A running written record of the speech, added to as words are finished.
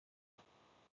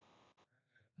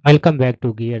Welcome back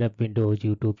to GearUpWindows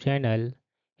YouTube channel.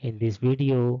 In this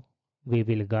video, we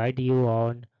will guide you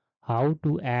on how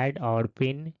to add or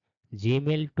pin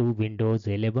Gmail to Windows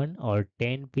 11 or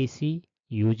 10 PC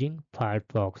using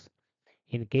Firefox.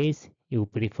 In case you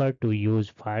prefer to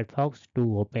use Firefox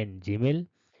to open Gmail,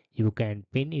 you can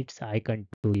pin its icon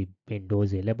to the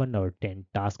Windows 11 or 10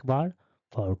 taskbar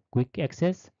for quick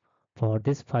access. For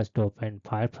this, first open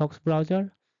Firefox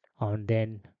browser and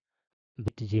then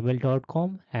with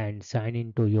gmail.com and sign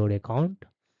into your account.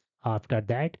 After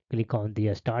that, click on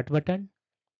the Start button,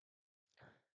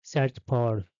 search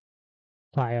for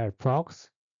Firefox,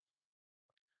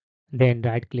 then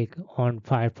right click on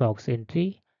Firefox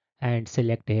entry and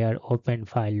select here Open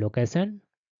File Location.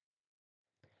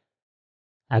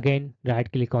 Again,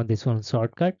 right click on this one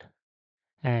shortcut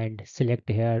and select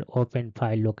here Open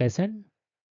File Location.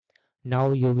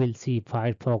 Now you will see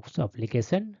Firefox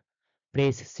application.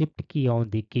 Press Shift key on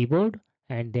the keyboard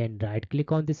and then right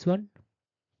click on this one.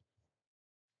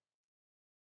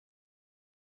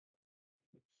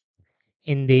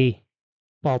 In the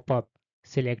pop-up,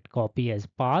 select Copy as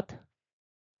Path.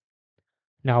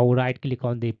 Now right click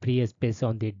on the free space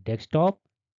on the desktop,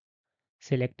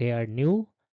 select here new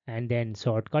and then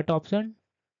shortcut option.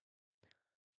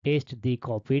 Paste the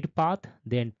copied path,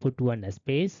 then put one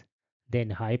space, then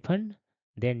hyphen,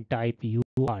 then type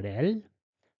URL.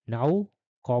 Now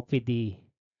copy the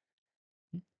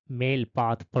mail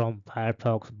path from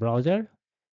Firefox browser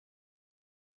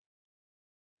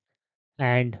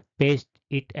and paste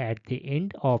it at the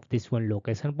end of this one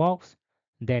location box.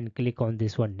 Then click on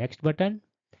this one next button,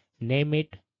 name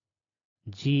it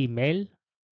Gmail,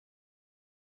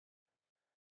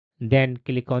 then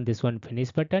click on this one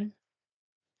finish button.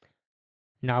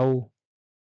 Now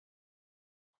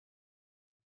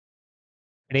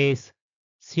press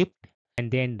shift and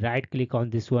then right click on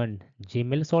this one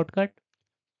Gmail shortcut.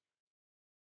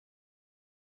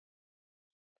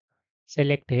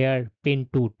 Select here pin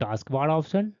to taskbar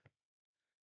option.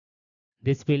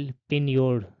 This will pin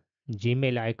your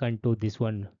Gmail icon to this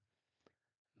one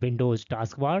Windows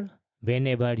taskbar.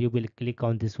 Whenever you will click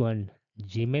on this one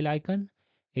Gmail icon,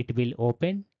 it will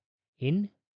open in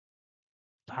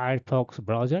Firefox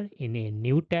browser in a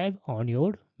new tab on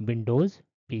your Windows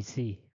PC.